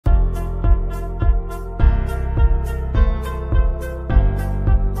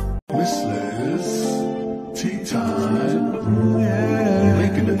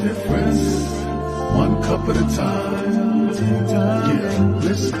at a time. Tea time. Yeah,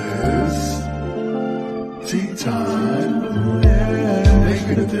 this is tea time. Yeah,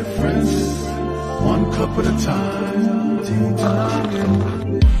 making a difference. One cup at a time. Tea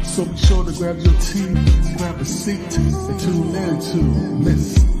time. So be sure to grab your tea, grab a seat, and tune in to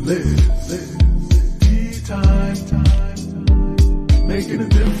Miss Liz. Tea time. Making a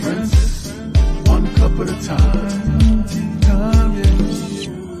difference. One cup at a time. Tea time, yeah.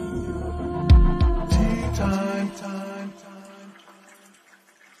 Tea time.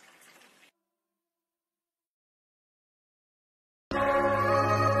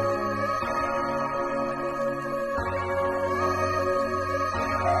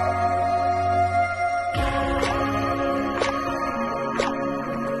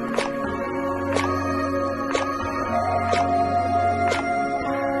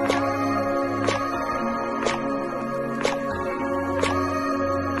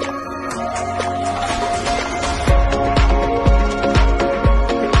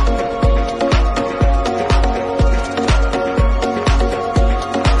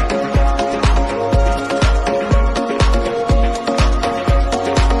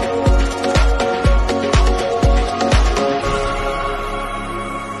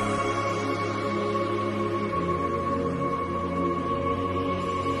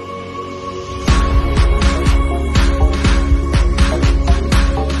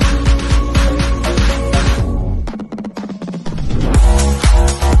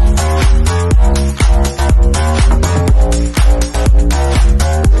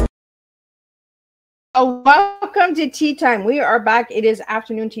 Welcome to Tea Time. We are back. It is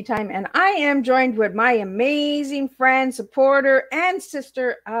afternoon tea time, and I am joined with my amazing friend, supporter, and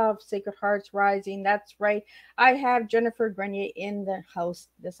sister of Sacred Hearts Rising. That's right. I have Jennifer Grenier in the house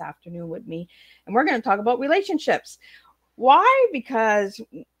this afternoon with me, and we're going to talk about relationships. Why? Because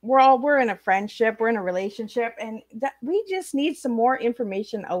we're in a friendship, we're in a relationship, and that we just need some more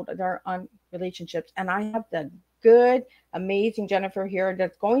information out there on relationships. And I have the good, amazing Jennifer here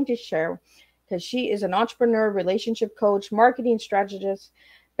that's going to share, because she is an entrepreneur, relationship coach, marketing strategist,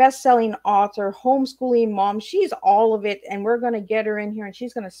 best-selling author, homeschooling mom. She's all of it, and we're going to get her in here, and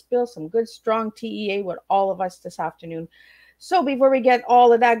she's going to spill some good, strong TEA with all of us this afternoon. So before we get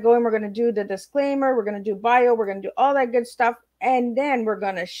all of that going, we're going to do the disclaimer, we're going to do bio, we're going to do all that good stuff, and then we're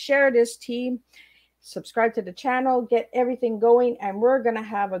going to share this tea, subscribe to the channel, get everything going, and we're going to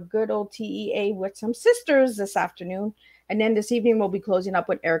have a good old TEA with some sisters this afternoon. And then this evening, we'll be closing up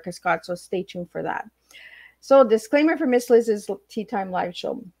with Erica Scott, so stay tuned for that. So disclaimer for Miss Liz's Tea Time live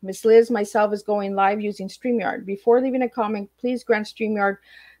show. Miss Liz, myself, is going live using StreamYard. Before leaving a comment, please grant StreamYard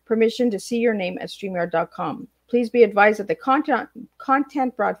permission to see your name at StreamYard.com. Please be advised that the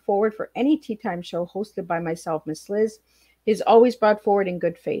content brought forward for any Tea Time show hosted by myself, Miss Liz, is always brought forward in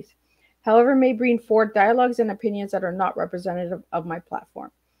good faith. However, may bring forth dialogues and opinions that are not representative of my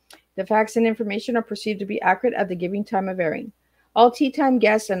platform. The facts and information are perceived to be accurate at the giving time of airing. All Tea Time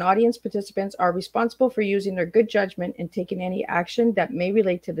guests and audience participants are responsible for using their good judgment and taking any action that may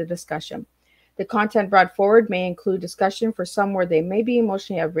relate to the discussion. The content brought forward may include discussion for some where they may be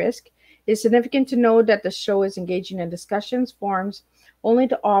emotionally at risk. It is significant to know that the show is engaging in discussions, forums, only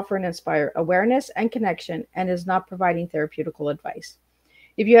to offer and inspire awareness and connection, and is not providing therapeutical advice.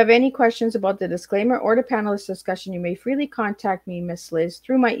 If you have any questions about the disclaimer or the panelist discussion, you may freely contact me, Miss Liz,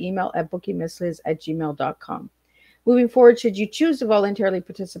 through my email at bookingmissliz@gmail.com. Moving forward, should you choose to voluntarily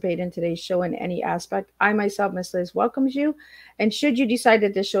participate in today's show in any aspect, I myself, Miss Liz, welcomes you. And should you decide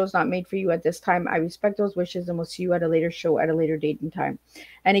that this show is not made for you at this time, I respect those wishes and will see you at a later show at a later date and time.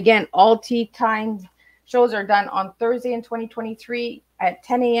 And again, all Tea Time shows are done on Thursday in 2023 at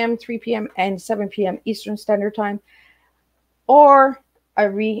 10 a.m., 3 p.m., and 7 p.m. Eastern Standard Time, or a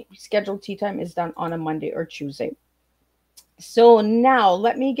rescheduled tea time is done on a Monday or Tuesday. So now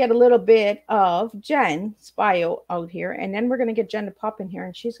let me get a little bit of Jen's bio out here, and then we're going to get Jen to pop in here,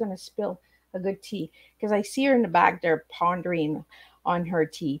 and she's going to spill a good tea, because I see her in the back there pondering on her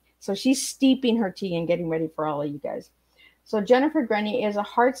tea. So she's steeping her tea and getting ready for all of you guys. So Jennifer Grenier is a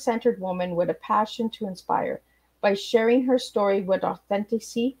heart-centered woman with a passion to inspire. By sharing her story with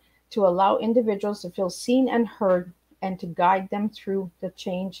authenticity to allow individuals to feel seen and heard, and to guide them through the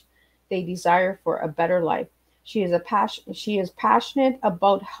change they desire for a better life. She is passionate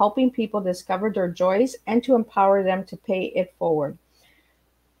about helping people discover their joys and to empower them to pay it forward.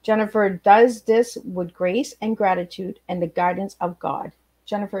 Jennifer does this with grace and gratitude and the guidance of God.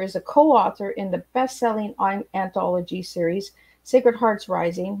 Jennifer is a co-author in the best-selling anthology series, Sacred Hearts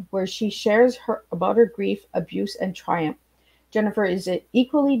Rising, where she shares about her grief, abuse, and triumph. Jennifer is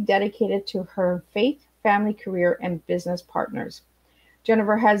equally dedicated to her faith, family, career, and business partners.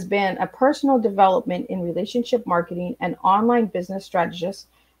 Jennifer has been a personal development in relationship marketing and online business strategist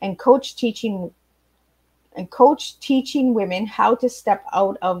and coach teaching women how to step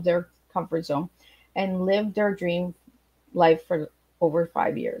out of their comfort zone and live their dream life for over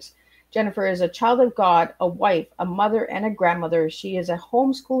 5 years. Jennifer is a child of God, a wife, a mother, and a grandmother. She is a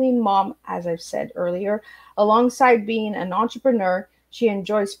homeschooling mom, as I've said earlier. Alongside being an entrepreneur, she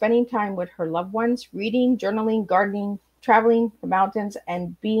enjoys spending time with her loved ones, reading, journaling, gardening, traveling the mountains,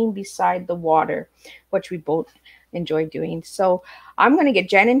 and being beside the water, which we both enjoy doing. So I'm going to get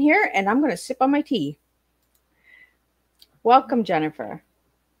Jen in here and I'm going to sip on my tea. Welcome, Jennifer.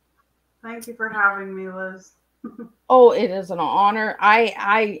 Thank you for having me, Liz. Oh, it is an honor.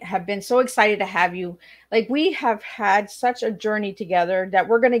 I have been so excited to have you. Like, we have had such a journey together that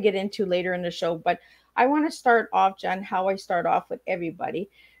we're going to get into later in the show, but I want to start off, Jen, how I start off with everybody.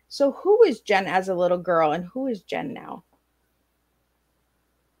 So who is Jen as a little girl and who is Jen now?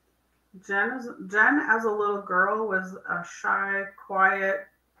 Jen as a little girl was a shy, quiet,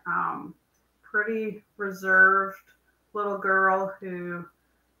 pretty reserved little girl who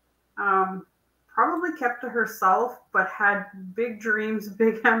probably kept to herself, but had big dreams,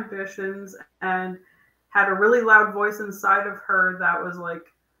 big ambitions, and had a really loud voice inside of her that was like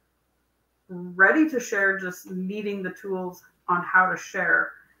ready to share, just needing the tools on how to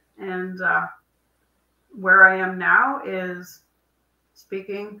share. And where I am now is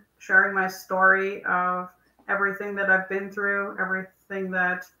speaking, sharing my story of everything that I've been through, everything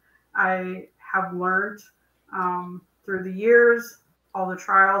that I have learned through the years, all the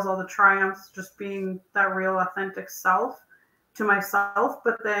trials, all the triumphs, just being that real authentic self to myself,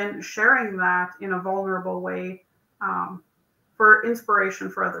 but then sharing that in a vulnerable way for inspiration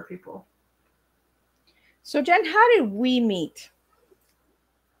for other people. So Jen, how did we meet?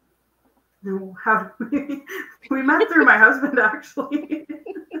 How did we met through my husband, actually.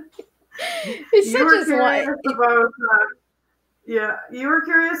 It's such a curious about you were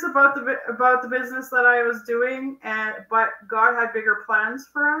curious about the business that I was doing, but God had bigger plans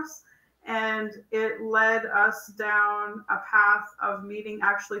for us, and it led us down a path of meeting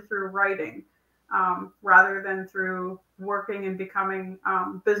actually through writing, rather than through working and becoming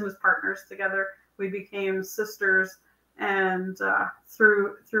business partners together. We became sisters, and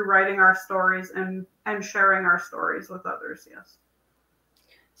through writing our stories and sharing our stories with others. Yes.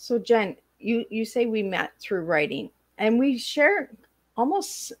 So Jen, you say we met through writing, and we share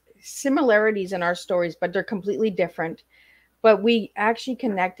almost similarities in our stories, but they're completely different. But we actually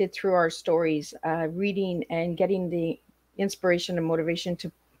connected through our stories, reading and getting the inspiration and motivation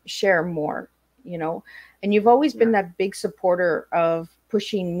to share more, you know. And you've always been that big supporter of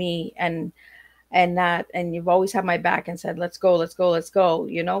pushing me and you've always had my back and said, let's go,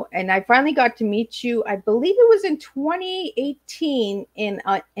 you know. And I finally got to meet you, I believe it was in 2018 in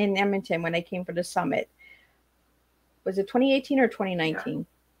Edmonton when I came for the summit. Was it 2018 or 2019?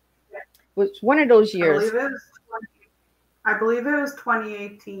 Yeah. It was one of those years. I believe it was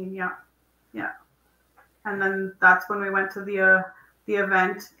 2018. Yeah. And then that's when we went to the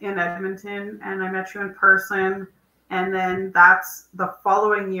event in Edmonton, and I met you in person. And then that's the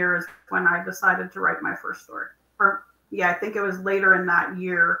following year is when I decided to write my first story. I think it was later in that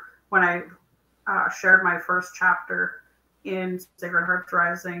year when I shared my first chapter in Sacred Hearts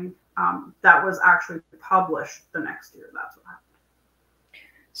Rising. That was actually published the next year. That's what happened.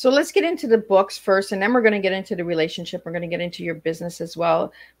 So let's get into the books first, and then we're going to get into the relationship. We're going to get into your business as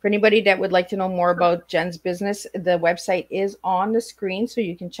well. For anybody that would like to know more about Jen's business, the website is on the screen, so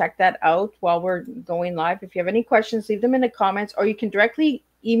you can check that out while we're going live. If you have any questions, leave them in the comments, or you can directly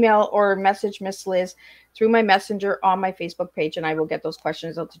email or message Miss Liz through my messenger on my Facebook page, and I will get those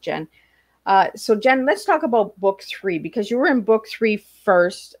questions out to Jen. So Jen, let's talk about book 3, because you were in book 3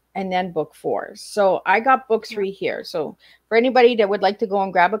 first and then book 4. So I got book 3 here. So for anybody that would like to go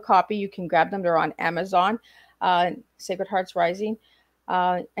and grab a copy, you can grab them. They're on Amazon, Sacred Hearts Rising.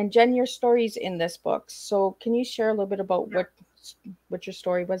 And Jen, your story's in this book. So can you share a little bit about what your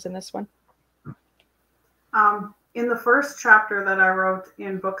story was in this one? In the first chapter that I wrote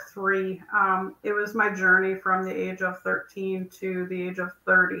in book 3, it was my journey from the age of 13 to the age of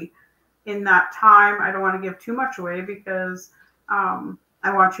 30. In that time, I don't want to give too much away because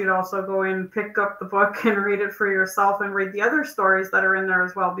I want you to also go and pick up the book and read it for yourself and read the other stories that are in there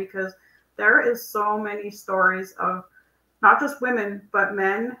as well, because there is so many stories of not just women, but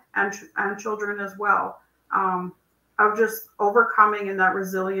men and children as well, of just overcoming and that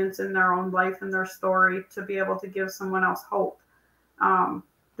resilience in their own life and their story to be able to give someone else hope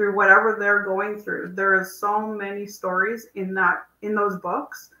through whatever they're going through. There is so many stories in those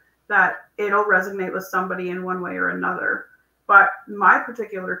books that it'll resonate with somebody in one way or another. But my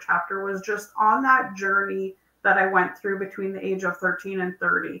particular chapter was just on that journey that I went through between the age of 13 and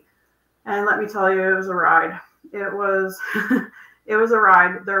 30. And let me tell you, it was a ride. It was, it was a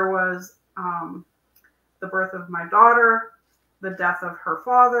ride. There was the birth of my daughter, the death of her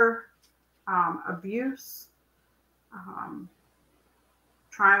father, abuse,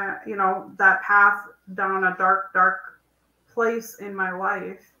 trying, that path down a dark, dark place in my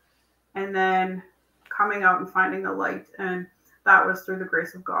life, and then coming out and finding the light. And that was through the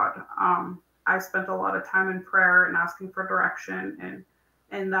grace of God. I spent a lot of time in prayer and asking for direction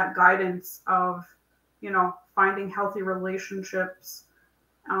and that guidance of, finding healthy relationships,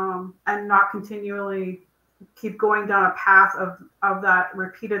 and not continually keep going down a path of that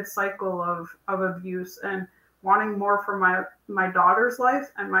repeated cycle of abuse, and wanting more for my daughter's life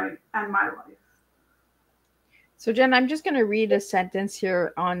and my life. So Jen, I'm just going to read a sentence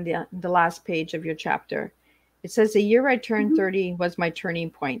here on the last page of your chapter. It says, the year I turned 30 was my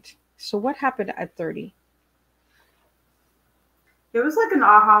turning point. So what happened at 30? It was like an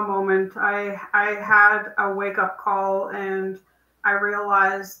aha moment. I had a wake up call, and I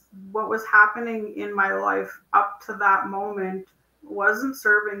realized what was happening in my life up to that moment wasn't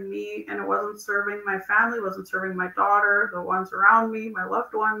serving me, and it wasn't serving my family, wasn't serving my daughter, the ones around me, my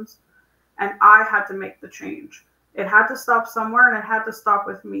loved ones. And I had to make the change. It had to stop somewhere, and it had to stop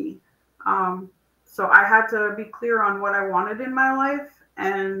with me. So I had to be clear on what I wanted in my life,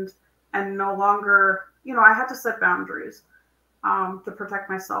 and no longer, I had to set boundaries to protect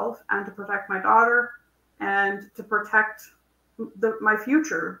myself and to protect my daughter and to protect my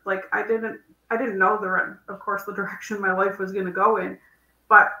future. Like I didn't know of course, the direction my life was going to go in,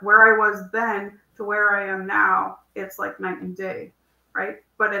 but where I was then to where I am now, it's like night and day, right?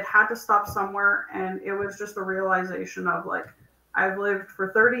 But it had to stop somewhere, and it was just a realization of like, I've lived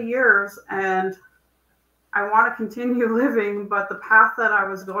for 30 years and I want to continue living, but the path that I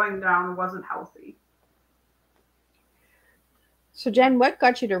was going down wasn't healthy. So Jen, what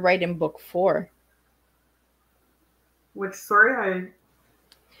got you to write in book 4? Which, sorry,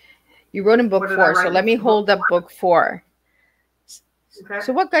 You wrote in book 4, so let me hold up book 4. Okay.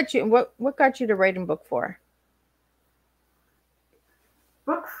 So what got you to write in book 4?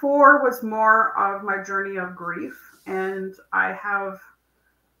 Book 4 was more of my journey of grief, and I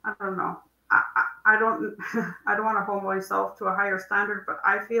don't know. I don't want to hold myself to a higher standard, but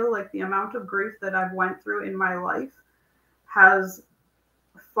I feel like the amount of grief that I've went through in my life has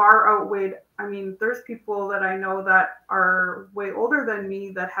far outweighed. I mean, there's people that I know that are way older than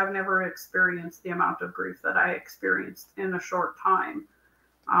me that have never experienced the amount of grief that I experienced in a short time.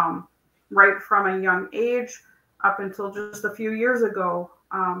 Right from a young age up until just a few years ago,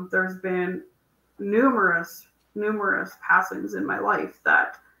 there's been numerous passings in my life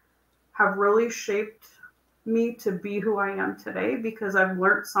that have really shaped me to be who I am today, because I've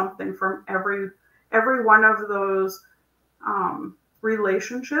learned something from every one of those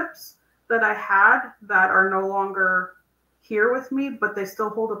relationships that I had that are no longer here with me, but they still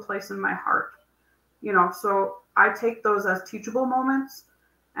hold a place in my heart. So I take those as teachable moments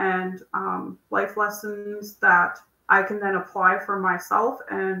and life lessons that I can then apply for myself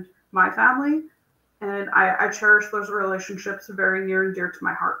and my family. And I cherish those relationships very near and dear to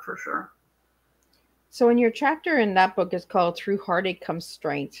my heart, for sure. So in your chapter in that book is called Through Heartache Comes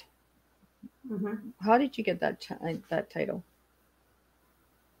Strength. Mm-hmm. How did you get that title?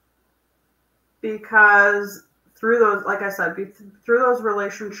 Because through those, like I said, through those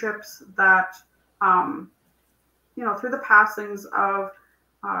relationships that, through the passings of,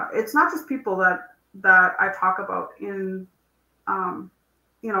 it's not just people that I talk about in, and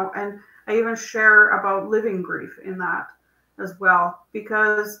I even share about living grief in that as well,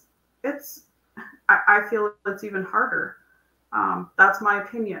 because I feel it's even harder. That's my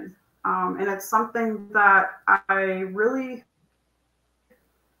opinion. And it's something that I really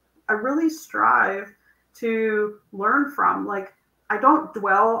strive to learn from. Like, I don't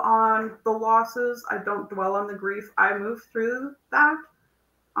dwell on the losses. I don't dwell on the grief. I move through that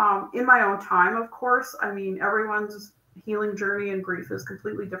in my own time, of course. I mean, everyone's healing journey and grief is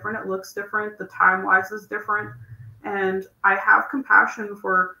completely different. It looks different. The time-wise is different. And I have compassion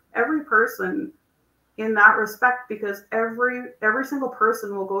for every person in that respect, because every single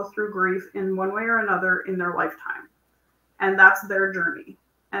person will go through grief in one way or another in their lifetime. And that's their journey.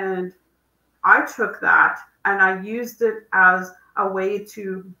 And I took that and I used it as a way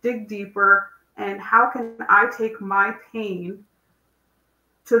to dig deeper, and how can I take my pain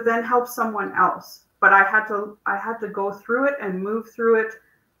to then help someone else. But I had to go through it and move through it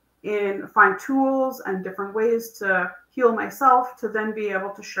and find tools and different ways to heal myself, to then be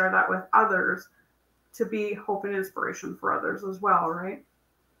able to share that with others. to be hope and inspiration for others as well, right?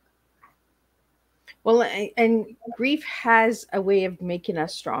 Well, and grief has a way of making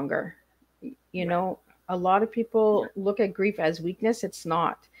us stronger. You Yeah. know, a lot of people look at grief as weakness. It's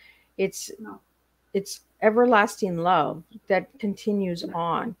not. It's No. it's everlasting love that continues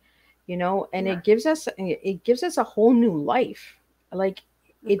on, and Yeah. it gives us a whole new life. Like,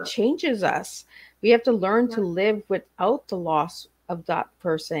 It it does. changes us. We have to learn Yeah. to live without the loss of that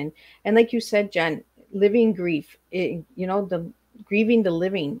person. And like you said, Jen, living grief, the grieving the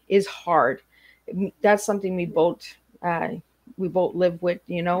living is hard. That's something uh, we both live with,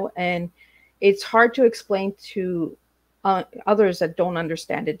 and it's hard to explain to others that don't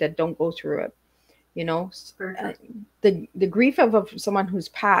understand it, that don't go through it. you know Very uh, true. the grief of someone who's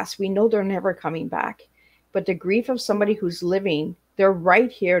passed, we know they're never coming back. But the grief of somebody who's living, they're right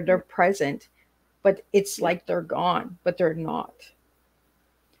here, they're present, but it's Yeah. like they're gone, but they're not.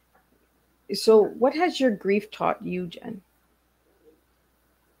 So what has your grief taught you, Jen?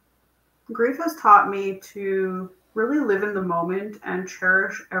 Grief has taught me to really live in the moment and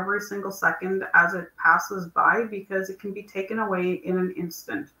cherish every single second as it passes by, because it can be taken away in an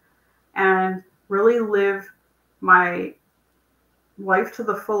instant. And really live my life to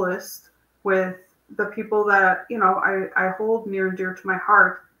the fullest with the people that, I hold near and dear to my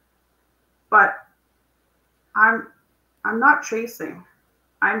heart. But I'm I'm not chasing.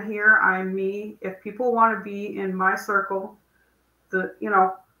 I'm here, I'm me. If people want to be in my circle, the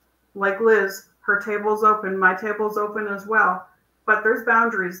like Liz, her table's open, my table's open as well. But there's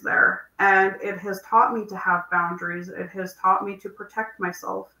boundaries there. And it has taught me to have boundaries. It has taught me to protect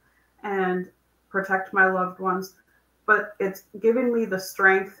myself and protect my loved ones. But it's given me the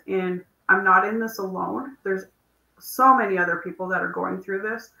strength in I'm not in this alone. There's so many other people that are going through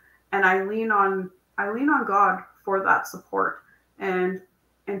this. And I lean on God for that support. And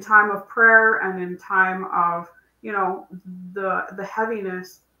in time of prayer and in time of, you know, the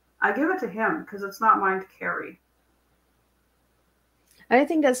heaviness, I give it to him because it's not mine to carry. And I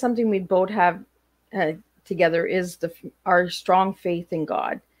think that's something we both have uh, together, is our strong faith in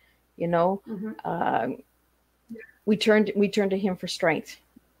God. you know Mm-hmm. um, we turn to him for strength.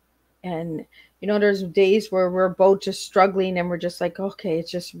 And there's days where we're both just struggling, and we're just like, okay,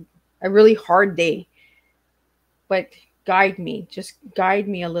 it's just a really hard day, but just guide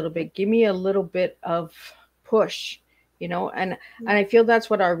me a little bit, give me a little bit of push. And I feel that's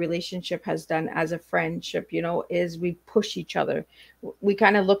what our relationship has done as a friendship, is we push each other. We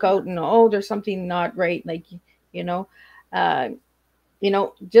kind of look out and, oh, there's something not right, like, you know uh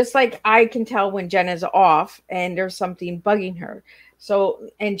just like I can tell when Jen is off and there's something bugging her. So,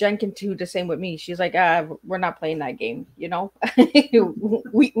 and Jen can do the same with me. She's like, we're not playing that game,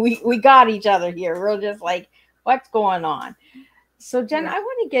 we got each other here. We're just like, what's going on? So, Jen, Yeah. I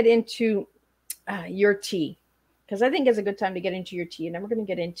want to get into your tea, because I think it's a good time to get into your tea, and then we're going to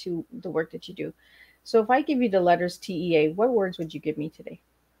get into the work that you do. So, if I give you the letters TEA, what words would you give me today?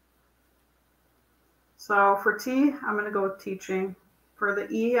 So for T, I'm going to go with teaching. For the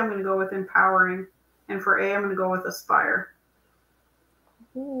E, I'm going to go with empowering. And for A, I'm going to go with aspire.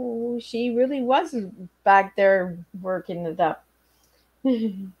 Oh, she really was back there working it up.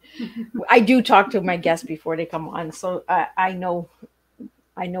 I do talk to my guests before they come on, so I know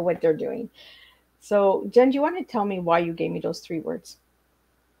what they're doing. So, Jen, do you want to tell me why you gave me those three words?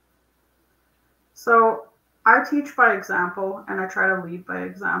 So I teach by example and I try to lead by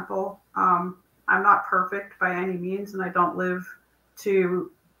example. I'm not perfect by any means, and I don't live to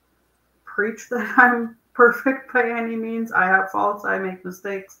preach that I'm perfect by any means. I have faults, I make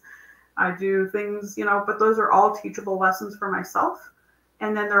mistakes, I do things, but those are all teachable lessons for myself.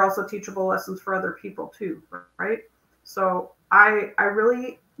 And then they're also teachable lessons for other people too, right? So I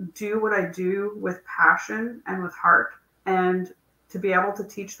really do what I do with passion and with heart. And to be able to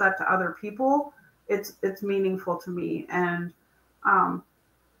teach that to other people, it's meaningful to me. And um,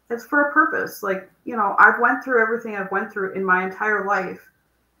 it's for a purpose. Like, I've went through everything I've went through in my entire life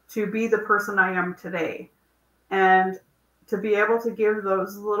to be the person I am today. And to be able to give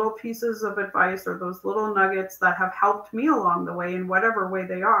those little pieces of advice or those little nuggets that have helped me along the way in whatever way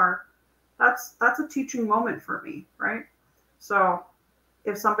they are, that's a teaching moment for me, right? So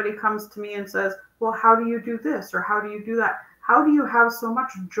if somebody comes to me and says, well, how do you do this or how do you do that? How do you have so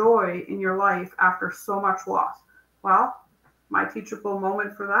much joy in your life after so much loss? Well, my teachable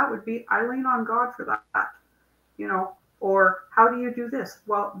moment for that would be I lean on God for that, or how do you do this?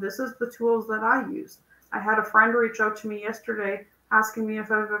 Well, this is the tools that I use. I had a friend reach out to me yesterday asking me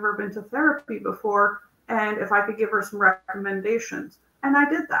if I've ever been to therapy before and if I could give her some recommendations. And I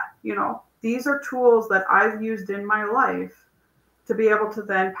did that. These are tools that I've used in my life to be able to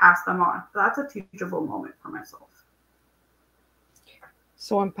then pass them on. That's a teachable moment for myself.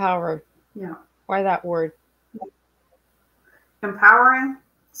 So empowered. Yeah. Why that word? Empowering,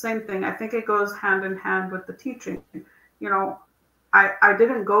 same thing. I think it goes hand in hand with the teaching. You know, I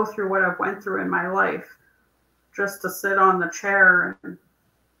didn't go through what I've went through in my life just to sit on the chair and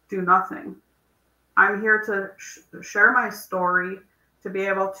do nothing. I'm here to share my story, to be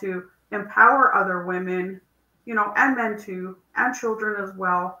able to empower other women, you know, and men too, and children as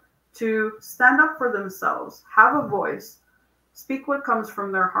well, to stand up for themselves, have a voice, speak what comes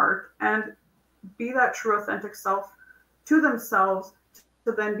from their heart, and be that true, authentic self to themselves,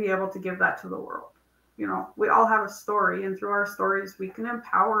 to then be able to give that to the world. You know, we all have a story, and through our stories, we can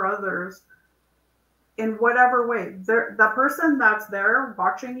empower others in whatever way. The person that's there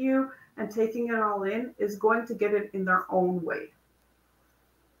watching you and taking it all in is going to get it in their own way.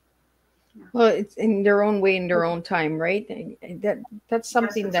 Yeah. Well, it's in their own way, in their own time, right? That's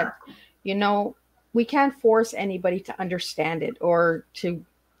something yes, exactly. that, you know, we can't force anybody to understand it or to,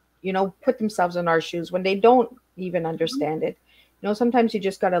 you know, put themselves in our shoes when they don't even understand it. You know, sometimes you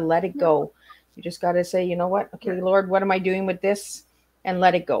just got to let it go. You just got to say, you know what? Okay, Lord, what am I doing with this? And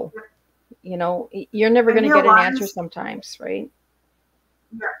let it go. You know, you're never going to get an answer sometimes, right?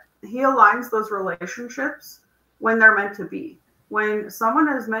 Yeah. He aligns those relationships when they're meant to be. When someone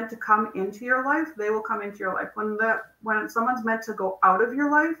is meant to come into your life, they will come into your life. When someone's meant to go out of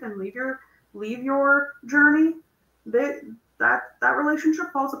your life and leave your journey, that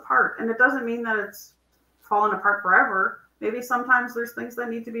relationship falls apart. And it doesn't mean that it's fallen apart forever. Maybe sometimes there's things that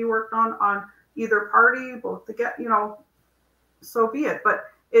need to be worked on either party, both to get, you know, so be it. But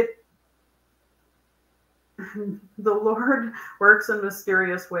the Lord works in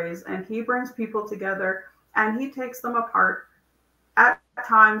mysterious ways, and he brings people together and he takes them apart at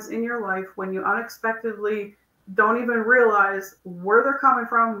times in your life when you unexpectedly don't even realize where they're coming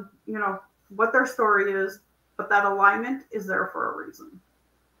from, you know, what their story is, but that alignment is there for a reason.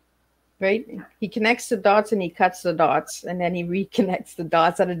 Right? Yeah. He connects the dots and he cuts the dots, and then he reconnects the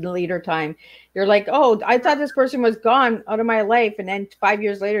dots at a later time. You're like, oh, I thought this person was gone out of my life, and then 5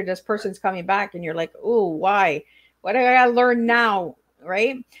 years later, this person's coming back, and you're like, oh, why? What do I gotta learn now?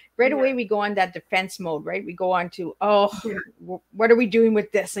 Right? Right away, we go on that defense mode, right? We go on to, what are we doing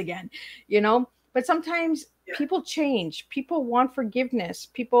with this again? You know? But sometimes people change. People want forgiveness.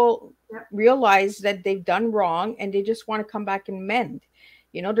 People realize that they've done wrong, and they just want to come back and mend.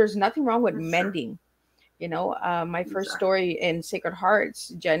 You know, there's nothing wrong with mending. You know, my first story in Sacred Hearts,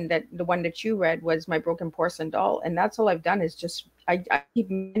 Jen, that the one that you read was my broken porcelain doll. And that's all I've done is just, I keep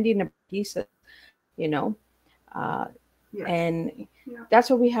mending the pieces, you know, and that's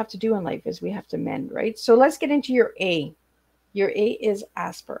what we have to do in life is we have to mend, right? So let's get into your A. Your A is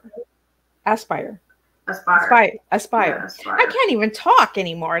aspire. Aspire. Aspire. Yeah, aspire. I can't even talk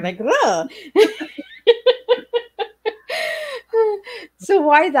anymore. Like, ugh. So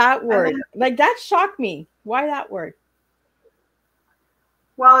why that word? Like that shocked me. Why that word?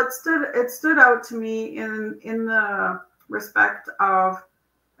 Well, it stood out to me in the respect of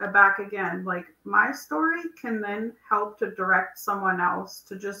back again. Like my story can then help to direct someone else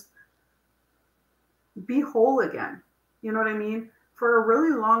to just be whole again. You know what I mean? For a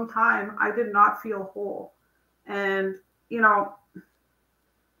really long time, I did not feel whole, and you know,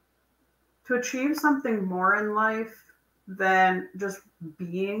 to achieve something more in life than just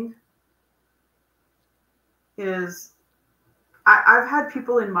being is I've had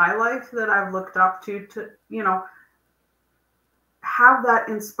people in my life that I've looked up to, you know, have that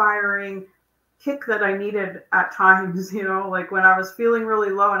inspiring kick that I needed at times, you know, like when I was feeling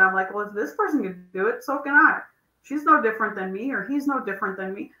really low and I'm like, well, if this person can do it, so can I. She's no different than me, or he's no different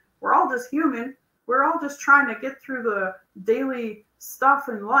than me. We're all just human. We're all just trying to get through the daily stuff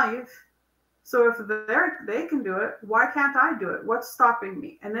in life. So if they can do it, why can't I do it? What's stopping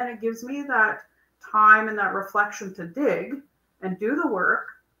me? And then it gives me that time and that reflection to dig and do the work.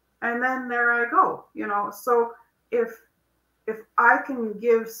 And then there I go, you know. So if I can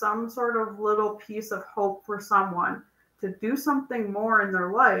give some sort of little piece of hope for someone to do something more in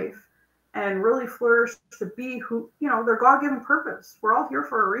their life and really flourish to be who, you know, their God-given purpose. We're all here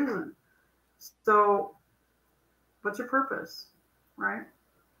for a reason. So what's your purpose, right?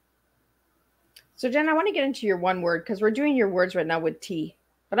 So Jen, I want to get into your one word because we're doing your words right now with T,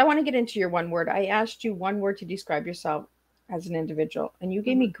 but I want to get into your one word. I asked you one word to describe yourself as an individual, and you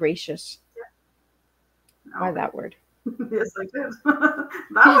gave me gracious. Yeah. Why that word? Yes, I did.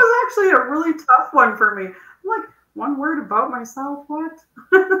 That was actually a really tough one for me. I'm like, one word about myself, what?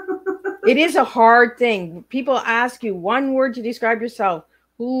 It is a hard thing. People ask you one word to describe yourself.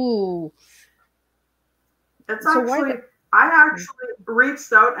 Ooh. It's so actually I actually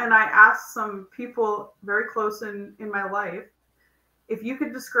reached out and I asked some people very close in my life, if you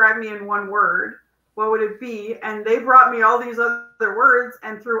could describe me in one word, what would it be? And they brought me all these other words.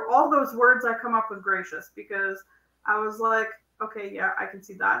 And through all those words, I come up with gracious, because I was like, okay, yeah, I can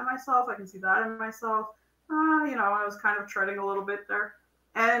see that in myself. I can see that in myself. You know, I was kind of treading a little bit there.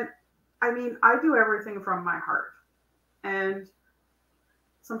 And I mean, I do everything from my heart. And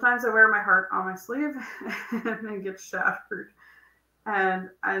sometimes I wear my heart on my sleeve and it gets shattered. And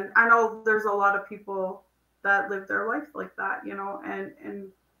I know there's a lot of people that live their life like that, you know, and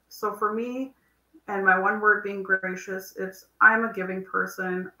so for me, and my one word being gracious, it's I'm a giving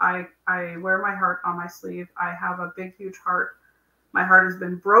person. I wear my heart on my sleeve. I have a big, huge heart. My heart has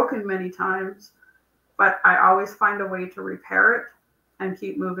been broken many times, but I always find a way to repair it and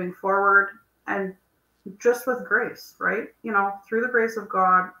keep moving forward, and just with grace, right? You know, through the grace of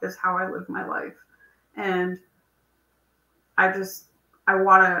God is how I live my life. And I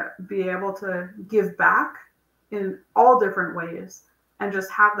want to be able to give back in all different ways and just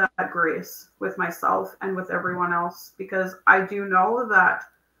have that grace with myself and with everyone else, because I do know that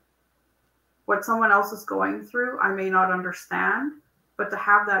what someone else is going through, I may not understand, but to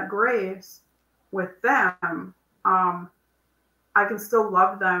have that grace with them, I can still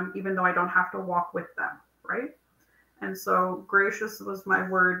love them even though I don't have to walk with them, right? And so gracious was my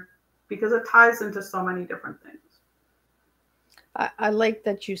word because it ties into so many different things. I like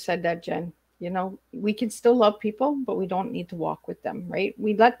that you said that, Jen. You know, we can still love people, but we don't need to walk with them, right?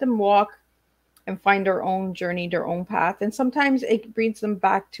 We let them walk and find their own journey, their own path. And sometimes it brings them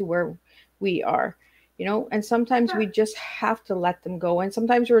back to where we are, you know, and sometimes we just have to let them go. And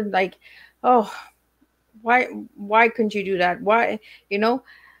sometimes we're like, oh, why couldn't you do that? Why, you know,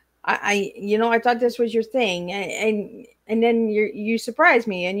 you know, I thought this was your thing. And then you surprise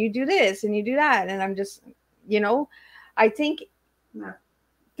me and you do this and you do that. And I'm just, you know, I think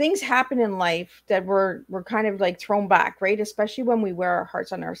things happen in life that we're kind of like thrown back, right? Especially when we wear our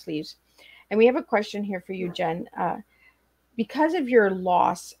hearts on our sleeves. And we have a question here for you, Jen. Because of your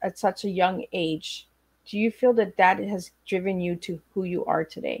loss at such a young age, do you feel that that has driven you to who you are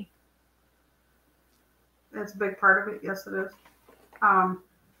today? That's a big part of it. Yes, it is.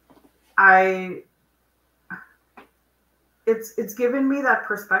 I it's given me that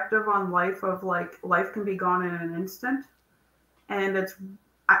perspective on life of like life can be gone in an instant, and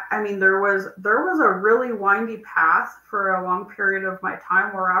I mean there was a really windy path for a long period of my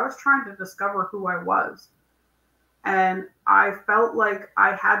time where I was trying to discover who I was, and I felt like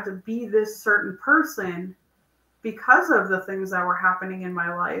I had to be this certain person because of the things that were happening in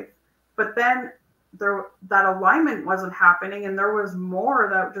my life, but then that alignment wasn't happening, and there was more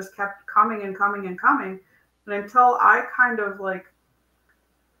that just kept coming and coming and coming. And until I kind of like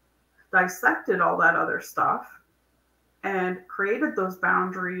dissected all that other stuff and created those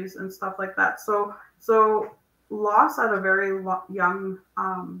boundaries and stuff like that. So loss at a very young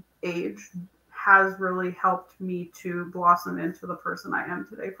age has really helped me to blossom into the person I am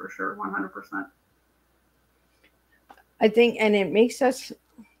today, for sure, 100%. I think, and it makes us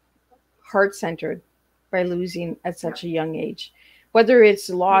heart-centered by losing at such a young age, whether it's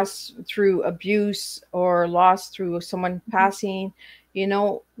loss through abuse or loss through someone passing, you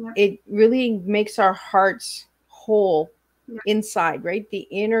know, it really makes our hearts whole inside, right? The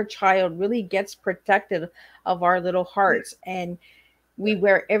inner child really gets protected of our little hearts, and we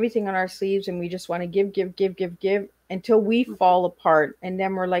wear everything on our sleeves and we just want to give until we fall apart. And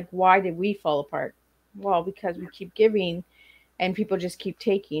then we're like, why did we fall apart? Well, because we keep giving and people just keep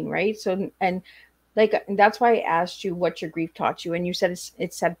taking, right? So, and like, that's why I asked you what your grief taught you. And you said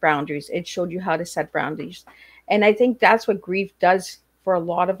it set boundaries. It showed you how to set boundaries. And I think that's what grief does for a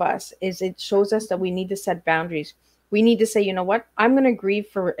lot of us, is it shows us that we need to set boundaries. We need to say, you know what, I'm going to grieve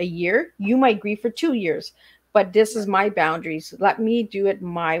for a year. You might grieve for 2 years, but this is my boundaries. Let me do it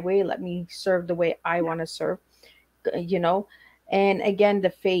my way. Let me serve the way I want to serve, you know? And again, the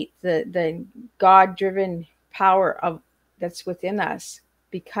faith, the God-driven power of that's within us,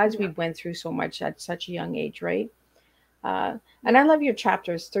 because we went through so much at such a young age, right? And I love your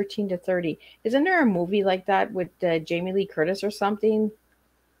chapters 13 to 30. Isn't there a movie like that with Jamie Lee Curtis or something?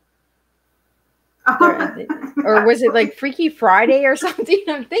 Or was it like Freaky Friday or something?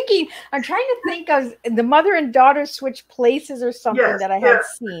 I'm trying to think of the mother and daughter switch places or something that I had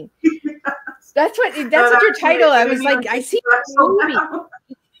seen. That's what your title. I was like, I see that movie.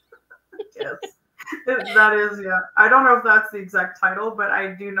 Yes. That is, yeah. I don't know if that's the exact title, but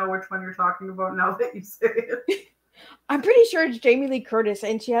I do know which one you're talking about now that you say it. I'm pretty sure it's Jamie Lee Curtis,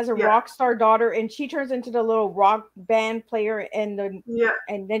 and she has a Yeah. rock star daughter, and she turns into the little rock band player, and Yeah.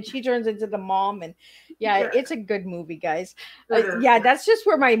 then she turns into the mom, and yeah, Yeah. it's a good movie, guys. It is. Yeah, that's just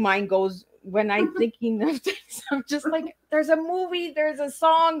where my mind goes when I'm thinking of things. I'm just like, there's a movie, there's a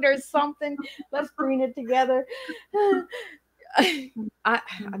song, there's something. Let's bring it together.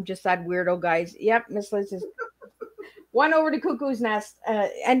 I'm just that weirdo, guys. Yep, Miss Liz is One Over the Cuckoo's Nest,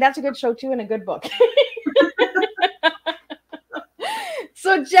 and that's a good show too, and a good book.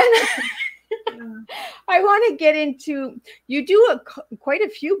 So Jenna, I want to get into, you do quite a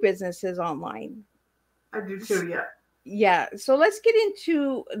few businesses online. I do too. Yeah. Yeah. So let's get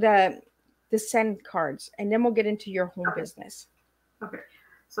into the send cards, and then we'll get into your home business. Okay.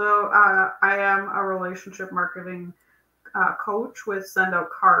 So I am a relationship marketing coach with Send Out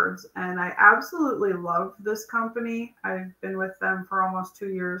Cards, and I absolutely love this company. I've been with them for almost 2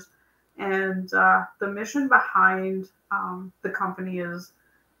 years, and the mission behind the company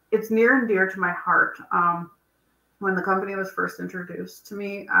it's near and dear to my heart. When the company was first introduced to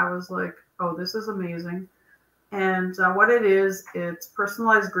me, I was like, oh, this is amazing. And what it is, it's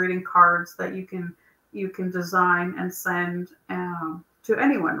personalized greeting cards that you can design and send to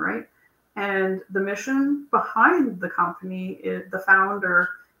anyone, right? And the mission behind the company is the founder.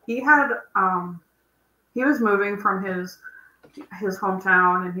 He was moving from his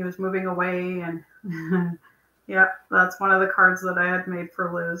hometown, and he was moving away, and yeah, that's one of the cards that I had made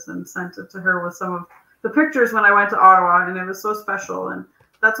for Liz and sent it to her with some of the pictures when I went to Ottawa, and it was so special. And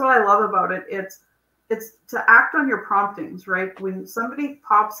that's what I love about it. It's to act on your promptings, right? When somebody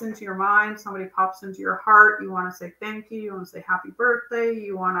pops into your mind, somebody pops into your heart, you want to say thank you, you want to say happy birthday,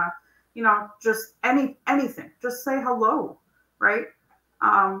 you want to, just anything, just say hello, right?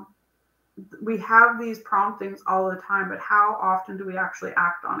 We have these promptings all the time, but how often do we actually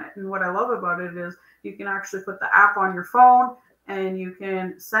act on it? And what I love about it is you can actually put the app on your phone, and you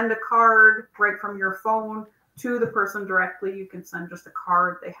can send a card right from your phone to the person directly. You can send just a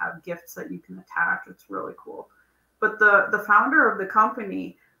card. They have gifts that you can attach. It's really cool. But the founder of the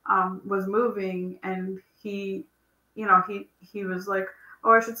company was moving, and he was like,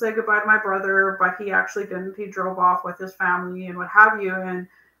 oh, I should say goodbye to my brother, but he actually didn't. He drove off with his family and what have you. And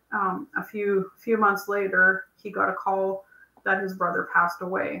a few months later, he got a call that his brother passed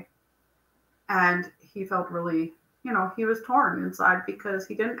away. And he felt really, he was torn inside because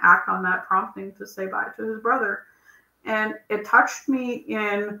he didn't act on that prompting to say bye to his brother. And it touched me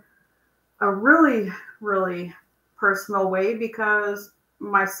in a really, really personal way, because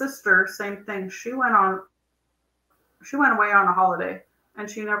my sister, same thing. She went away on a holiday, and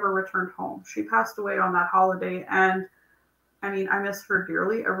she never returned home. She passed away on that holiday, and I mean, I miss her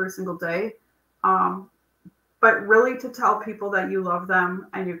dearly every single day. But really, to tell people that you love them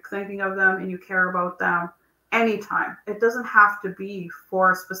and you're thinking of them and you care about them anytime. It doesn't have to be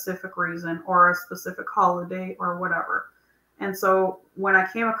for a specific reason or a specific holiday or whatever. And so when I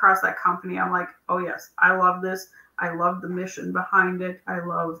came across that company, I'm like, oh yes, I love this. I love the mission behind it. I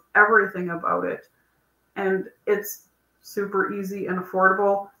love everything about it. And it's super easy and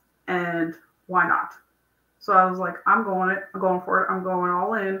affordable, and why not? So I was like, I'm going for it. I'm going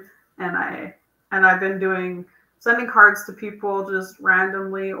all in. And I've been sending cards to people just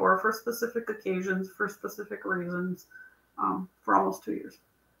randomly or for specific occasions, for specific reasons, for almost 2 years.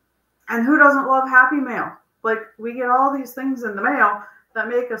 And who doesn't love happy mail? Like, we get all these things in the mail that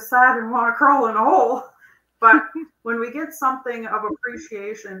make us sad and want to crawl in a hole. But when we get something of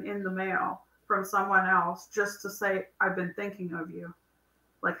appreciation in the mail from someone else, just to say, I've been thinking of you,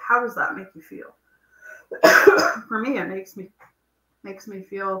 like, how does that make you feel? For me, it makes me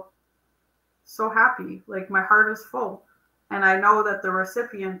feel so happy. Like, my heart is full. And I know that the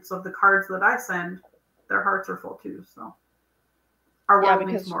recipients of the cards that I send, their hearts are full too. So our world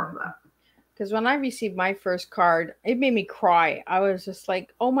needs more of that. Because when I received my first card, it made me cry. I was just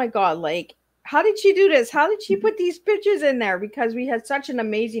like, oh my God, like, how did she do this? How did she put these pictures in there? Because we had such an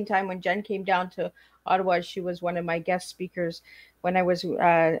amazing time when Jen came down to Ottawa. She was one of my guest speakers when I was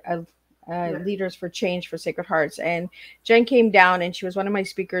Leaders for Change for Sacred Hearts. And Jen came down, and she was one of my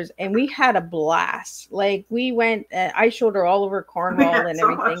speakers, and we had a blast. Like, we went, I showed her all over Cornwall and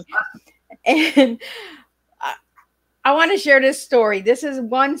everything. And I want to share this story. This is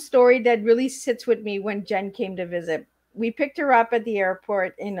one story that really sits with me when Jen came to visit. We picked her up at the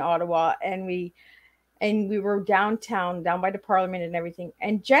airport in Ottawa, and we were downtown, down by the Parliament and everything.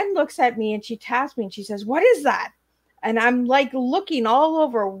 And Jen looks at me, and she taps me, and she says, "What is that?" And I'm like looking all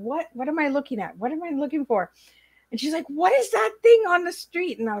over. What am I looking at? What am I looking for? And she's like, "What is that thing on the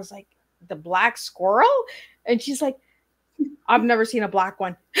street?" And I was like, "The black squirrel?" And she's like, "I've never seen a black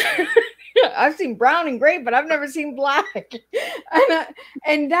one." I've seen brown and gray, but I've never seen black.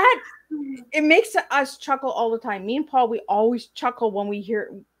 And that, it makes us chuckle all the time. Me and Paul, we always chuckle when we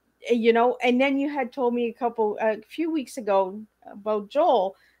hear, you know. And then you had told me a few weeks ago about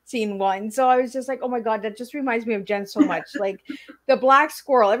Joel seeing one. So I was just like, oh my God, that just reminds me of Jen so much. Like the black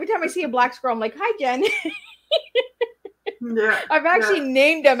squirrel. Every time I see a black squirrel, I'm like, hi, Jen. Yeah. I've actually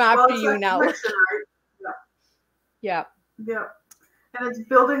named them after you now. Right? Yeah. Yeah. And it's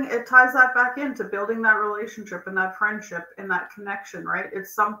building, it ties that back into building that relationship and that friendship and that connection, right?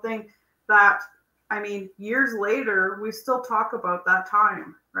 It's something that, I mean, years later, we still talk about that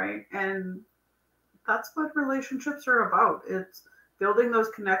time, right? And that's what relationships are about. It's building those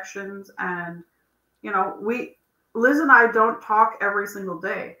connections. And, you know, Liz and I don't talk every single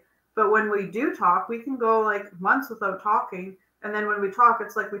day, but when we do talk, we can go like months without talking. And then when we talk,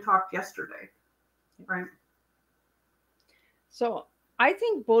 it's like we talked yesterday, right? So I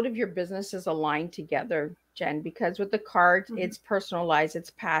think both of your businesses align together, Jen, because with the card, it's personalized, it's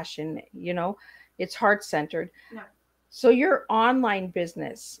passion, you know, it's heart centered. Yeah. So your online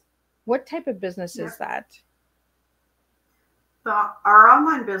business, what type of business is that? Our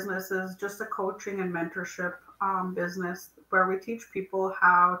online business is just a coaching and mentorship business where we teach people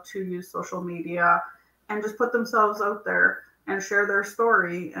how to use social media and just put themselves out there and share their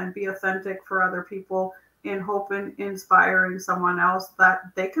story and be authentic for other people, in hope and inspiring someone else that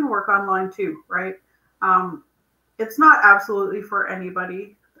they can work online too, right? It's not absolutely for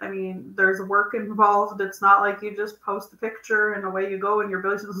anybody. I mean, there's work involved. It's not like you just post a picture and away you go and your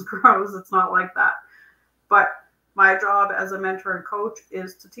business grows. It's not like that. But my job as a mentor and coach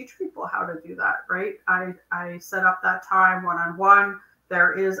is to teach people how to do that, right? I set up that time one-on-one.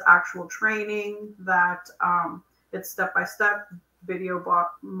 There is actual training that it's step-by-step video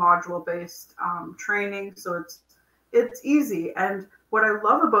module based training. So it's easy. And what I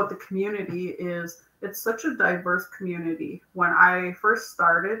love about the community is it's such a diverse community. When I first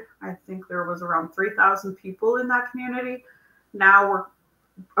started, I think there was around 3,000 people in that community. Now we're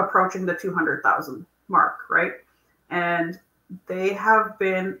approaching the 200,000 mark, right? And they have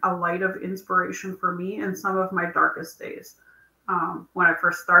been a light of inspiration for me in some of my darkest days. When I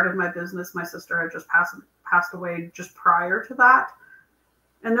first started my business, my sister had just passed away just prior to that.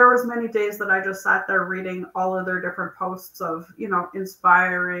 And there was many days that I just sat there reading all of their different posts of, you know,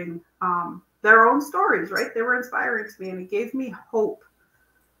 inspiring their own stories, right? They were inspiring to me and it gave me hope,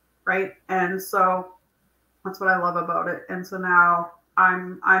 right? And so that's what I love about it. And so now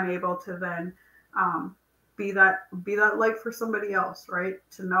I'm able to then be that light for somebody else, right?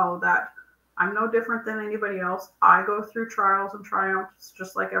 To know that I'm no different than anybody else. I go through trials and triumphs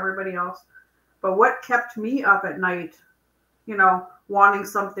just like everybody else. But what kept me up at night, you know, wanting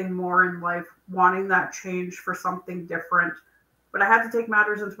something more in life, wanting that change for something different. But I had to take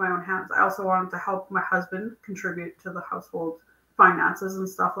matters into my own hands. I also wanted to help my husband contribute to the household finances and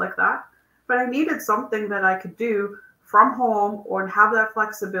stuff like that. But I needed something that I could do from home or have that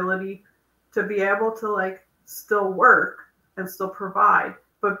flexibility to be able to like still work and still provide,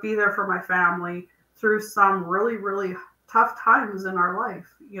 but be there for my family through some really, really tough times in our life,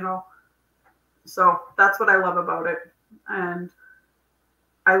 you know? So that's what I love about it. And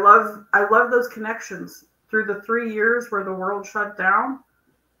I love those connections. Through the 3 years where the world shut down,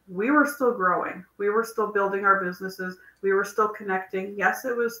 we were still growing. We were still building our businesses. We were still connecting. Yes,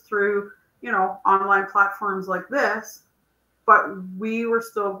 it was through, you know, online platforms like this, but we were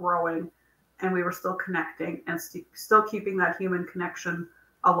still growing and we were still connecting and still keeping that human connection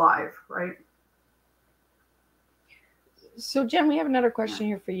alive, right? So, Jen, we have another question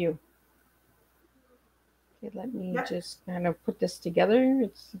here for you. Okay, let me just kind of put this together.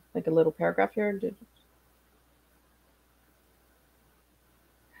 It's like a little paragraph here.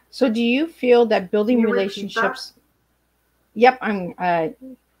 So do you feel that building relationships? Yep, I'm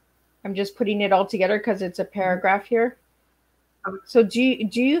just putting it all together because it's a paragraph here. So do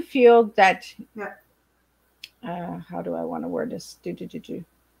you feel that? Yeah. How do I want to word this? Do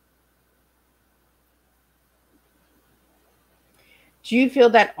you feel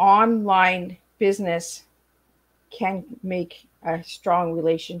that online business can make a strong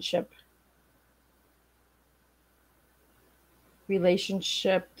relationship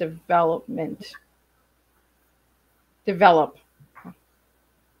develop?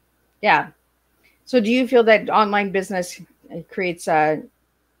 Yeah. So do you feel that online business creates a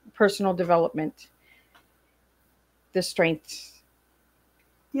personal development, the strengths?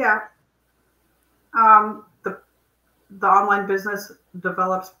 Yeah. The online business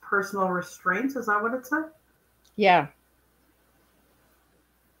develops personal restraints. Is that what it said? Yeah.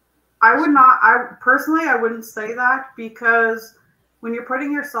 I wouldn't say that because when you're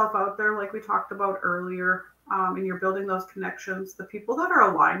putting yourself out there, like we talked about earlier, and you're building those connections, the people that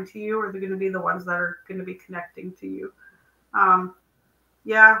are aligned to you are going to be the ones that are going to be connecting to you. Um,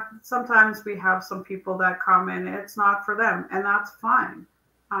 yeah, sometimes we have some people that come and it's not for them, and that's fine.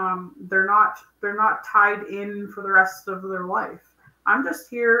 They're not tied in for the rest of their life. I'm just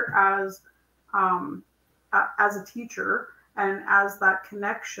here as a teacher and as that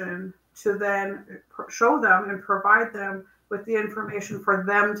connection to then show them and provide them with the information for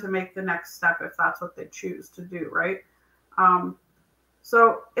them to make the next step if that's what they choose to do, right? Um,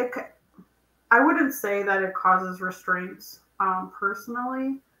 so I wouldn't say that it causes restraints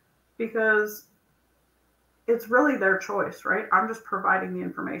personally, because it's really their choice, right? I'm just providing the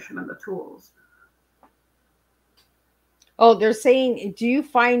information and the tools. Oh, they're saying, do you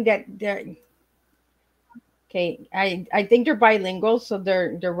find that they're okay? I think they're bilingual, so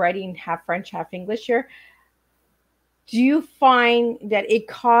they're writing half French, half English here. Do you find that it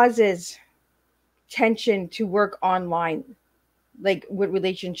causes tension to work online, like with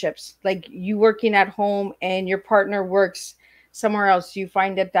relationships, like you working at home and your partner works somewhere else? Do you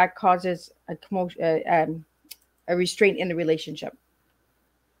find that that causes a commotion, a restraint in the relationship?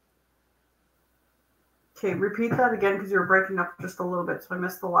 Okay, repeat that again because you're breaking up just a little bit, so I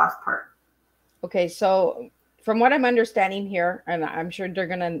missed the last part. Okay, so from what I'm understanding here, and I'm sure they're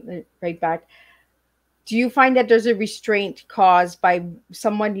gonna write back, do you find that there's a restraint caused by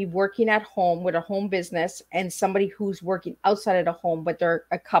somebody working at home with a home business and somebody who's working outside of the home, but they're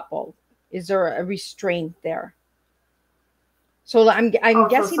a couple? Is there a restraint there? So I'm Oh,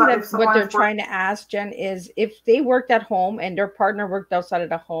 guessing that if what they're someone's trying to ask, Jen, is if they worked at home and their partner worked outside of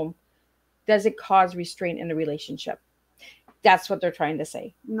the home, does it cause restraint in the relationship? That's what they're trying to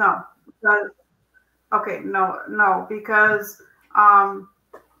say. no, okay, no, because um,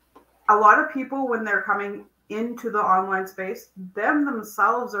 a lot of people, when they're coming into the online space, them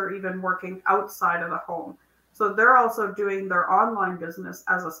themselves are even working outside of the home. So they're also doing their online business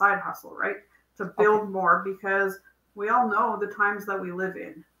as a side hustle, right? To Okay. build more, because we all know the times that we live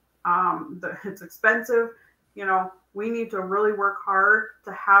in. It's expensive. We need to really work hard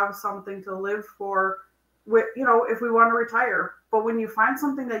to have something to live for, if we want to retire. But when you find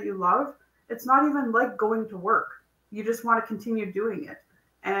something that you love, it's not even like going to work. You just want to continue doing it.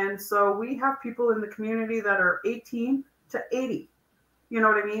 And so we have people in the community that are 18 to 80. You know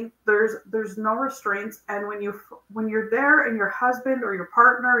what I mean? There's no restraints. And when you're there and your husband or your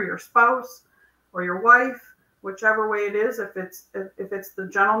partner or your spouse or your wife, whichever way it is, if it's the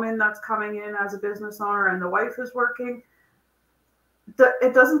gentleman that's coming in as a business owner and the wife is working,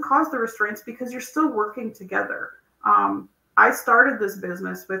 it doesn't cause the restraints because you're still working together. I started this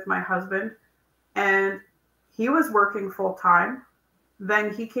business with my husband, and he was working full time.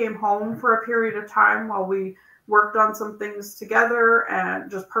 Then he came home for a period of time while we worked on some things together and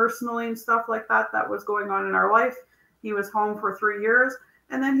just personally and stuff like that was going on in our life. He was home for 3 years,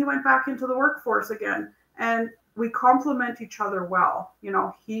 and then he went back into the workforce again. And we complement each other well.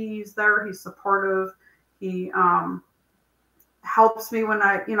 He's there, he's supportive, he helps me when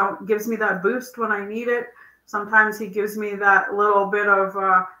gives me that boost when I need it. Sometimes he gives me that little bit of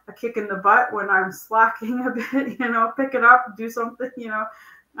a kick in the butt when I'm slacking a bit, pick it up, do something,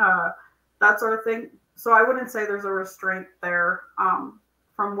 that sort of thing. So I wouldn't say there's a restraint there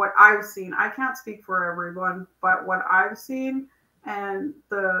from what I've seen. I can't speak for everyone, but what I've seen and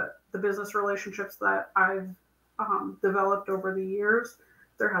the business relationships that I've developed over the years,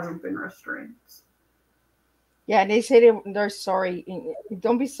 there hasn't been restraints. Yeah, they say they're sorry.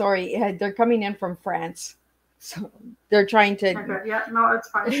 Don't be sorry. They're coming in from France, so they're trying to Okay, yeah, no, it's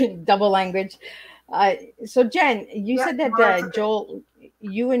fine. double language. So Jen, you Yeah, said that no, it's okay.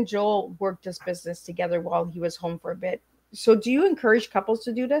 you and Joel worked this business together while he was home for a bit. So do you encourage couples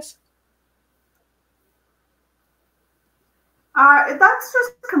to do this? That's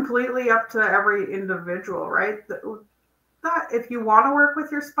just completely up to every individual, right? That if you want to work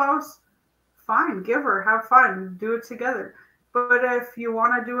with your spouse, fine, give her, have fun, do it together. But if you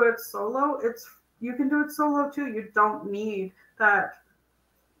want to do it solo, you can do it solo too. You don't need that,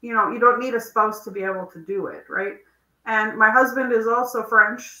 you don't need a spouse to be able to do it, right? And my husband is also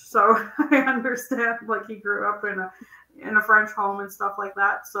French, so I understand, like, he grew up in a French home and stuff like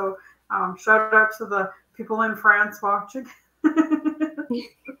that. So shout out to the people in France watching.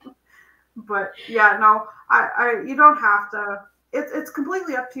 But yeah, no, you don't have to. It's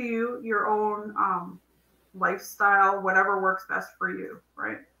completely up to you, your own lifestyle, whatever works best for you,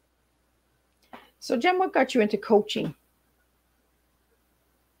 right? So Jen, what got you into coaching?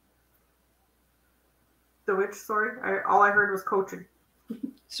 The which, sorry, all I heard was coaching.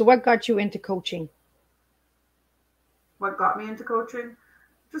 So what got you into coaching? what got me into coaching.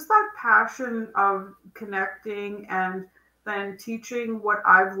 Just that passion of connecting and then teaching what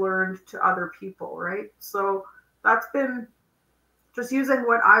I've learned to other people, right? So that's been just using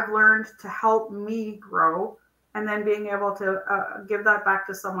what I've learned to help me grow, and then being able to give that back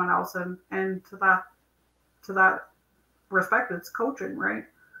to someone else, and to that respect, it's coaching, right?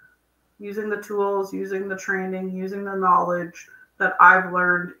 Using the tools, using the training, using the knowledge that I've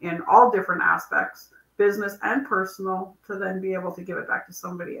learned in all different aspects, business and personal, to then be able to give it back to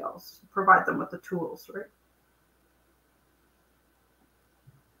somebody else, provide them with the tools, right?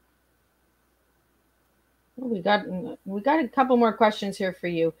 We got a couple more questions here for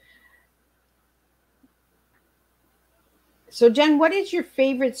you. So, Jen, what is your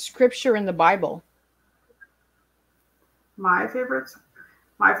favorite scripture in the Bible? My favorite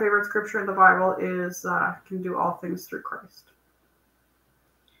scripture in the Bible is can do all things through Christ.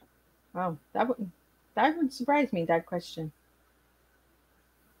 Wow, that would surprise me, that question.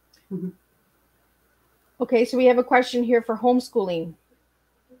 Mm-hmm. Okay, so we have a question here for homeschooling.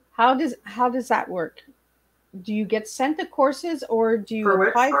 How does that work? Do you get sent the courses, or do you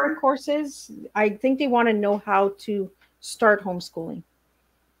apply for courses? I think they want to know how to start homeschooling.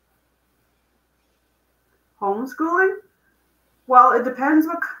 Homeschooling? Well, it depends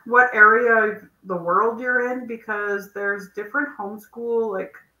what area of the world you're in, because there's different homeschool,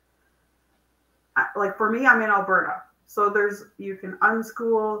 like for me, I'm in Alberta. So you can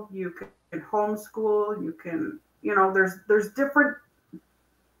unschool, you can homeschool, you can, there's different,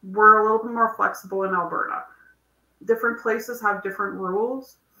 we're a little bit more flexible in Alberta. Different places have different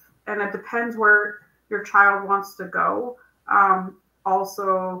rules, and it depends where your child wants to go.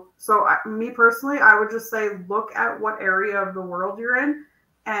 Me personally, I would just say look at what area of the world you're in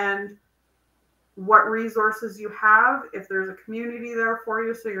and what resources you have, if there's a community there for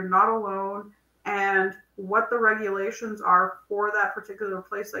you so you're not alone, and what the regulations are for that particular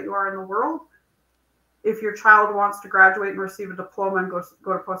place that you are in the world. If your child wants to graduate and receive a diploma and go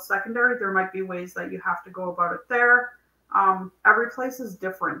to post-secondary, there might be ways that you have to go about it there. Every place is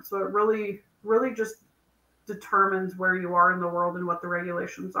different. So it really, really just determines where you are in the world and what the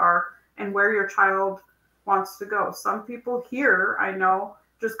regulations are and where your child wants to go. Some people here, I know,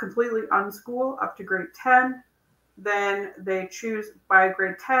 just completely unschool up to grade 10. Then they choose by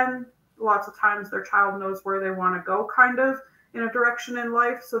grade 10. Lots of times their child knows where they want to go kind of in a direction in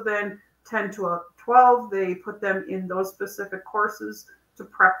life. So then 10 to 12, they put them in those specific courses to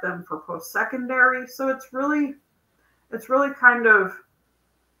prep them for post-secondary. So it's really kind of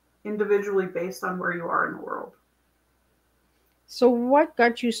individually based on where you are in the world. So what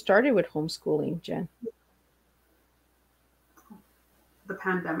got you started with homeschooling, Jen? The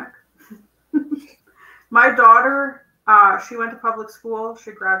pandemic. My daughter, she went to public school.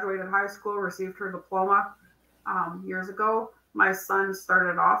 She graduated high school, received her diploma years ago. My son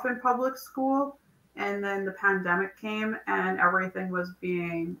started off in public school, and then the pandemic came and everything was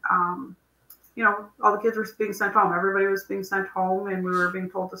being, all the kids were being sent home. Everybody was being sent home, and we were being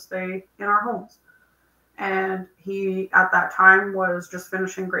told to stay in our homes. And he, at that time, was just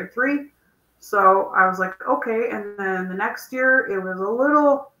finishing grade 3. So I was like, okay. And then the next year, it was a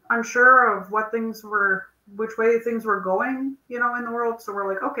little unsure of which way things were going, in the world. So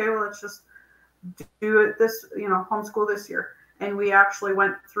we're like, okay, well, let's just do it homeschool this year. And we actually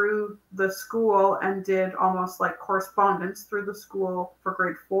went through the school and did almost like correspondence through the school for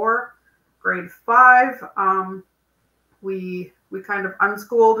grade 4, grade 5. We kind of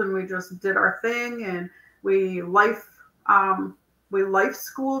unschooled and we just did our thing, and we life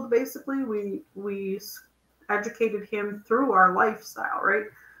schooled basically. We educated him through our lifestyle, right?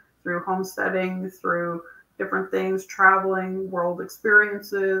 Through homesteading, through different things, traveling, world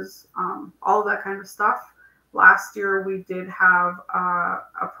experiences, all that kind of stuff. Last year, we did have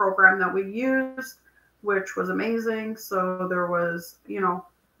a program that we used, which was amazing. So there was,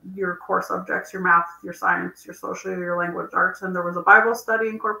 your core subjects, your math, your science, your social, your language arts, and there was a Bible study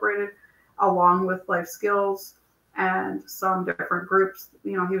incorporated along with life skills and some different groups.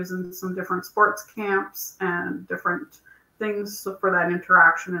 He was in some different sports camps and different things for that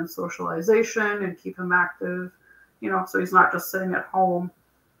interaction and socialization and keep him active, so he's not just sitting at home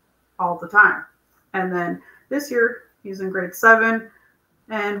all the time. And then this year he's in grade 7,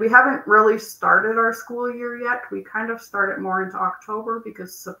 and we haven't really started our school year yet. We kind of start it more into October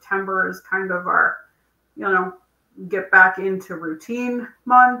because September is kind of our, get back into routine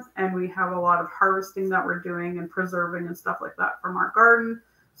month, and we have a lot of harvesting that we're doing and preserving and stuff like that from our garden.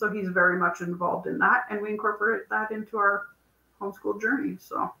 So he's very much involved in that, and we incorporate that into our homeschool journey.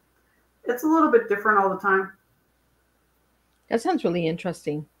 So it's a little bit different all the time. That sounds really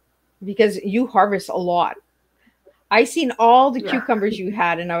interesting because you harvest a lot. I seen all the Yeah. cucumbers you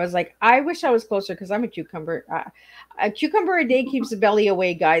had, and I was like, I wish I was closer because I'm a cucumber. A cucumber a day keeps the belly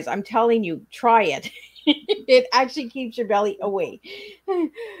away, guys. I'm telling you, try it. It actually keeps your belly away.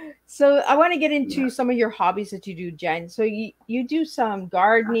 So I want to get Yeah. into some of your hobbies that you do, Jen. So you do some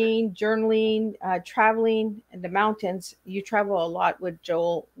gardening, journaling, traveling in the mountains. You travel a lot with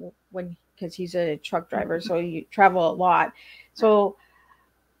Joel when because he's a truck driver, so you travel a lot. So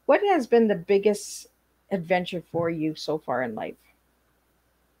what has been the biggest adventure for you so far in life?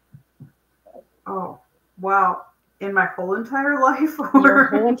 Oh, wow. In my whole entire life, Your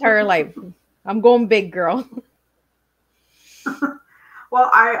whole or entire life. I'm going big, girl. well,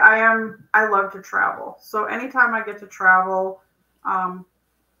 I love to travel. So anytime I get to travel, um,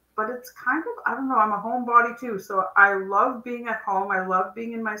 but it's kind of, I don't know, I'm a homebody too. So I love being at home. I love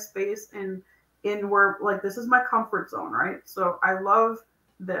being in my space and in where, like, this is my comfort zone, right? So I love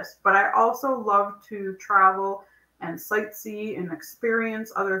this, but I also love to travel and sightsee and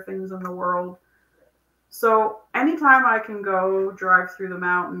experience other things in the world. So anytime I can go drive through the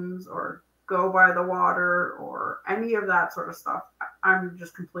mountains or go by the water or any of that sort of stuff, I'm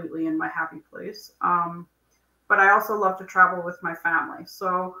just completely in my happy place. But I also love to travel with my family.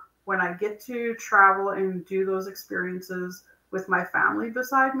 So when I get to travel and do those experiences with my family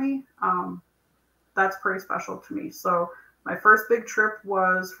beside me, that's pretty special to me. So my first big trip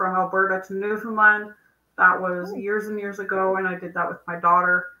was from Alberta to Newfoundland. That was Oh, years and years ago, and I did that with my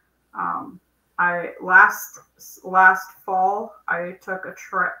daughter. Um, I last fall I took a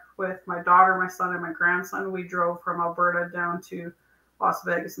trip with my daughter, my son, and my grandson. We drove from Alberta down to Las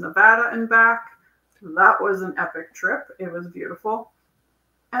Vegas, Nevada, and back. That was an epic trip. It was beautiful.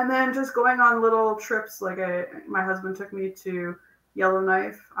 And then just going on little trips, like my husband took me to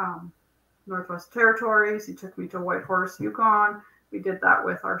Yellowknife, Northwest Territories. He took me to Whitehorse, Yukon. We did that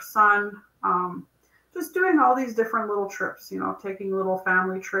with our son. Just doing all these different little trips, taking little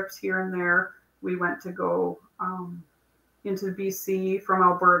family trips here and there. We went to go into BC from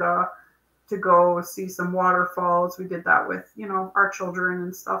Alberta to go see some waterfalls. We did that with, our children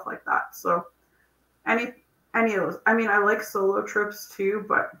and stuff like that. So any any of those. I mean, I like solo trips too,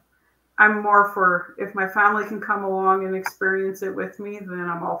 but I'm more for if my family can come along and experience it with me, then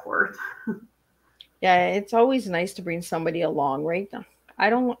I'm all for it. yeah, it's always nice to bring somebody along, right? I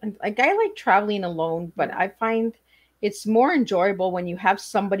don't like I like traveling alone, but Yeah. I find it's more enjoyable when you have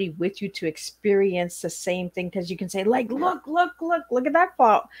somebody with you to experience the same thing because you can say like, Yeah. look at that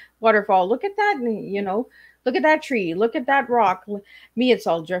waterfall, look at that, look at that tree, look at that rock. Me, it's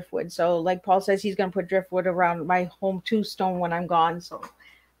all driftwood. So, like Paul says, he's gonna put driftwood around my home tombstone when I'm gone. So,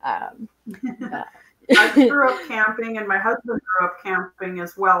 um, uh, I grew up camping and my husband grew up camping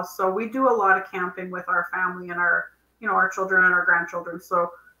as well. So we do a lot of camping with our family and our children and our grandchildren.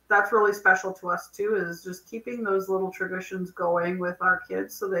 So that's really special to us too, is just keeping those little traditions going with our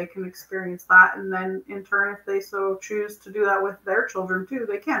kids so they can experience that. And then in turn, if they so choose to do that with their children too,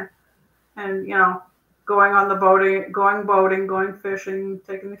 they can. And, going on the boating, going fishing,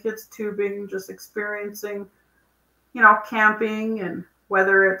 taking the kids tubing, just experiencing camping, and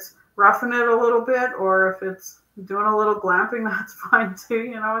whether it's roughing it a little bit or if it's doing a little glamping, that's fine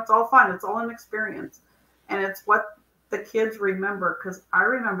too. It's all fun. It's all an experience. And it's what the kids remember because I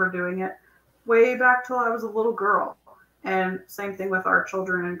remember doing it way back till I was a little girl. And same thing with our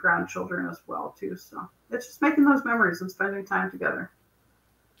children and grandchildren as well too. So it's just making those memories and spending time together.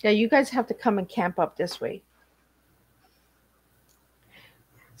 yeah, you guys have to come and camp up this way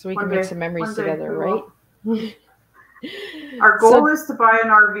so we can make some memories One day together, we right? will. Our goal So is to buy an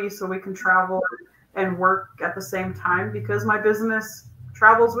RV so we can travel and work at the same time because my business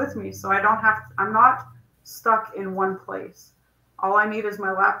travels with me. So I'm not stuck in one place. All I need is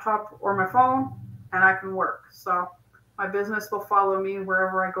my laptop or my phone and I can work. So my business will follow me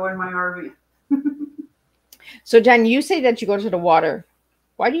wherever I go in my RV. So, Jen, you say that you go to the water.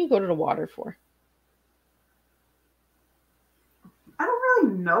 Why do you go to the water for? I don't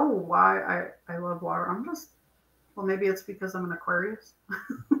really know why I love water. Well, maybe it's because I'm an Aquarius.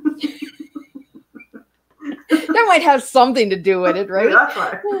 That might have something to do with it, Maybe right? that's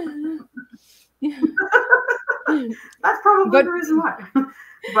why. That's probably But the reason why.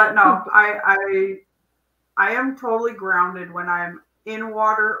 But no, I am totally grounded when I'm in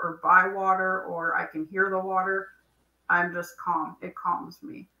water or by water or I can hear the water. I'm just calm. It calms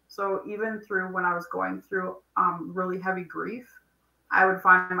me. So even through when I was going through really heavy grief, I would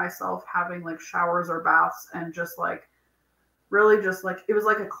find myself having like showers or baths and just like really just like it was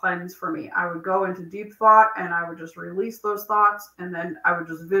like a cleanse for me. I would go into deep thought and I would just release those thoughts and then I would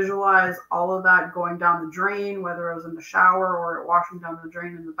just visualize all of that going down the drain, whether I was in the shower or washing down the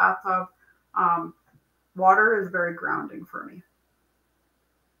drain in the bathtub. Um, water is very grounding for me.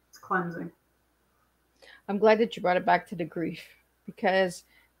 It's cleansing. I'm glad that you brought it back to the grief, because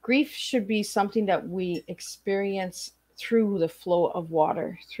grief should be something that we experience through the flow of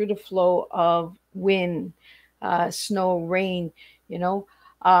water, through the flow of wind, snow, rain, you know.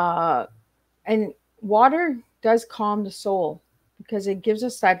 Uh, and water does calm the soul because it gives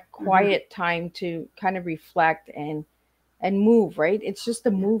us that Mm-hmm. quiet time to kind of reflect and move, right? It's just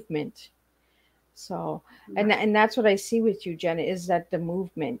the movement. So, Yeah. and that's what I see with you, Jenna, is that the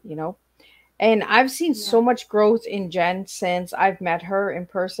movement, you know. And I've seen Yeah. so much growth in Jen since I've met her in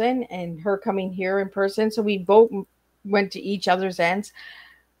person and her coming here in person. So we both went to each other's ends.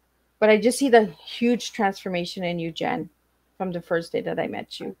 But I just see the huge transformation in you, Jen, from the first day that I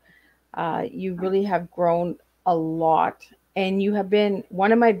met you. You really have grown a lot, and you have been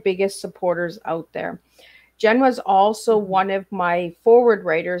one of my biggest supporters out there. Jen was also Mm-hmm. one of my forward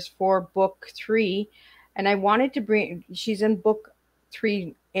writers for book 3, and I wanted to bring. She's in book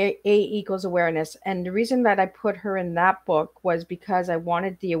 3, A equals awareness, and the reason that I put her in that book was because I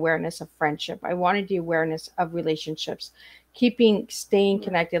wanted the awareness of friendship. I wanted the awareness of relationships, staying Yeah.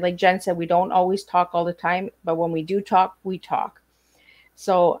 connected. Like Jen said, we don't always talk all the time, but when we do talk, we talk.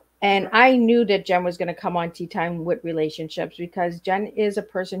 So, and Yeah. I knew that Jen was going to come on Tea Time with relationships because Jen is a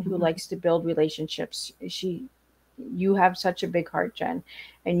person who Mm-hmm. likes to build relationships. You have such a big heart, Jen,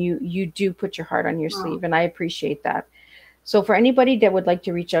 and you do put your heart on your Oh, sleeve, and I appreciate that. So, for anybody that would like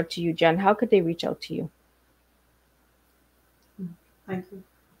to reach out to you, Jen, how could they reach out to you? thank you.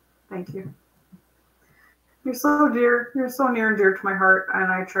 Thank you. You're so dear. You're so near and dear to my heart,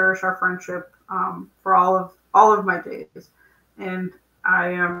 and I cherish our friendship for all of my days. And I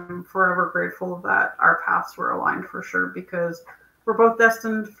am forever grateful that our paths were aligned for sure, because we're both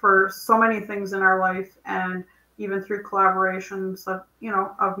destined for so many things in our life, and even through collaborations of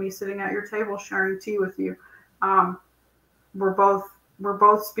of me sitting at your table sharing tea with you, um, we're both we're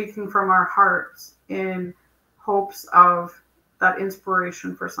both speaking from our hearts in hopes of that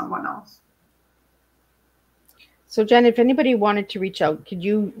inspiration for someone else. So, Jen, if anybody wanted to reach out, could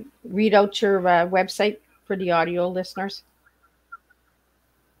you read out your website for the audio listeners?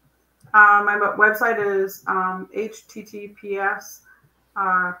 My website is https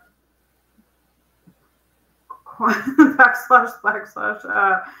uh, backslash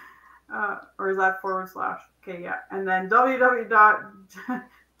or is that forward slash? Okay, yeah, and then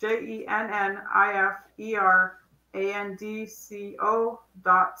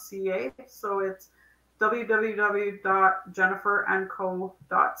www.jenniferandco.ca. So it's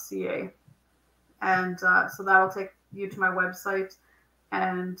www.jenniferandco.ca, and so that'll take you to my website,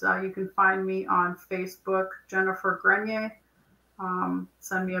 and you can find me on Facebook, Jennifer Grenier.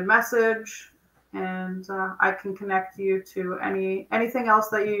 Send me a message, and I can connect you to anything else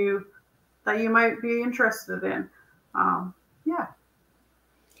that you might be interested in. Yeah.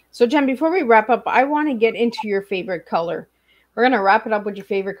 So, Jen, before we wrap up, I want to get into your favorite color. We're going to wrap it up with your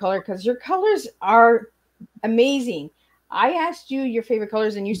favorite color because your colors are amazing. I asked you your favorite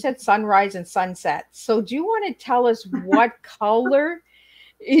colors and you said sunrise and sunset. So, do you want to tell us what color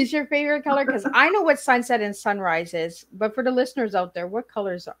is your favorite color? Because I know what sunset and sunrise is, but for the listeners out there, what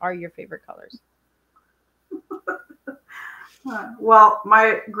colors are your favorite colors? Well,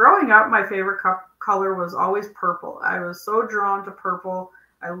 my growing up, my favorite color was always purple. I was so drawn to purple.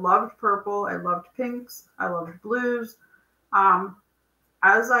 I loved purple. I loved pinks. I loved blues. Um,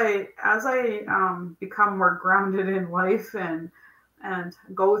 as I become more grounded in life and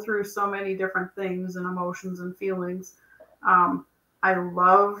go through so many different things and emotions and feelings, um, I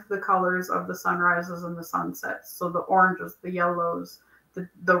love the colors of the sunrises and the sunsets. So the oranges, the yellows,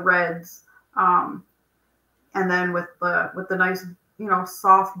 the reds. Um, and then with the nice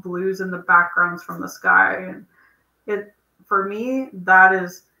soft blues in the backgrounds from the sky, and it for me that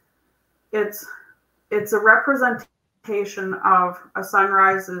is it's it's a representation of a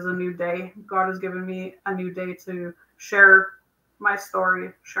sunrise is a new day. God has given me a new day to share my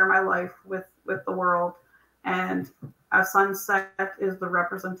story, share my life with the world, and a sunset is the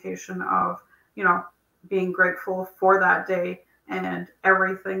representation of you know being grateful for that day and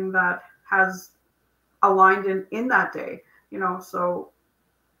everything that has aligned in that day. So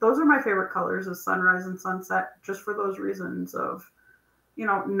those are my favorite colors, is sunrise and sunset, just for those reasons of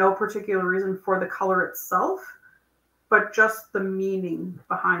no particular reason for the color itself, but just the meaning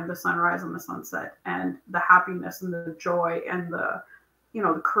behind the sunrise and the sunset, and the happiness and the joy and the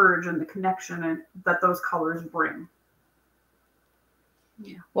courage and the connection and that those colors bring.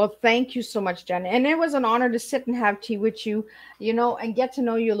 Well, thank you so much, Jen. And it was an honor to sit and have tea with you, and get to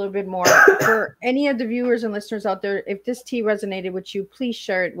know you a little bit more. For any of the viewers and listeners out there, if this tea resonated with you, please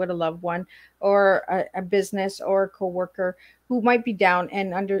share it with a loved one or a business or a coworker who might be down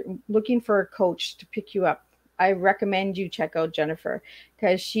and looking for a coach to pick you up. I recommend you check out Jennifer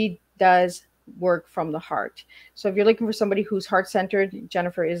because she does work from the heart. So if you're looking for somebody who's heart-centered,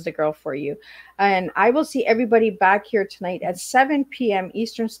 Jennifer is the girl for you. And I will see everybody back here tonight at 7 p.m.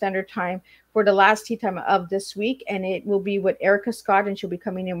 Eastern Standard Time for the last tea time of this week. And it will be with Erica Scott, and she'll be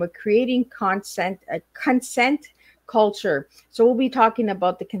coming in with creating consent culture. So we'll be talking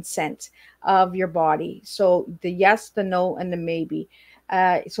about the consent of your body. So the yes, the no, and the maybe.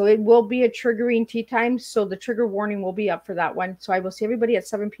 So it will be a triggering tea time. So the trigger warning will be up for that one. So I will see everybody at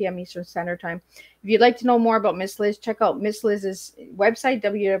 7 p.m. Eastern Standard Time. If you'd like to know more about Miss Liz, check out Miss Liz's website,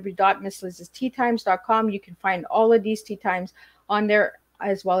 www.misslizsteatimes.com. You can find all of these tea times on there,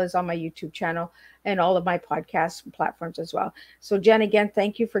 as well as on my YouTube channel and all of my podcast platforms as well. So Jen, again,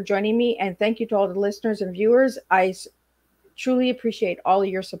 thank you for joining me. And thank you to all the listeners and viewers. I truly appreciate all of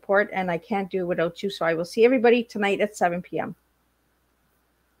your support, and I can't do it without you. So I will see everybody tonight at 7 p.m.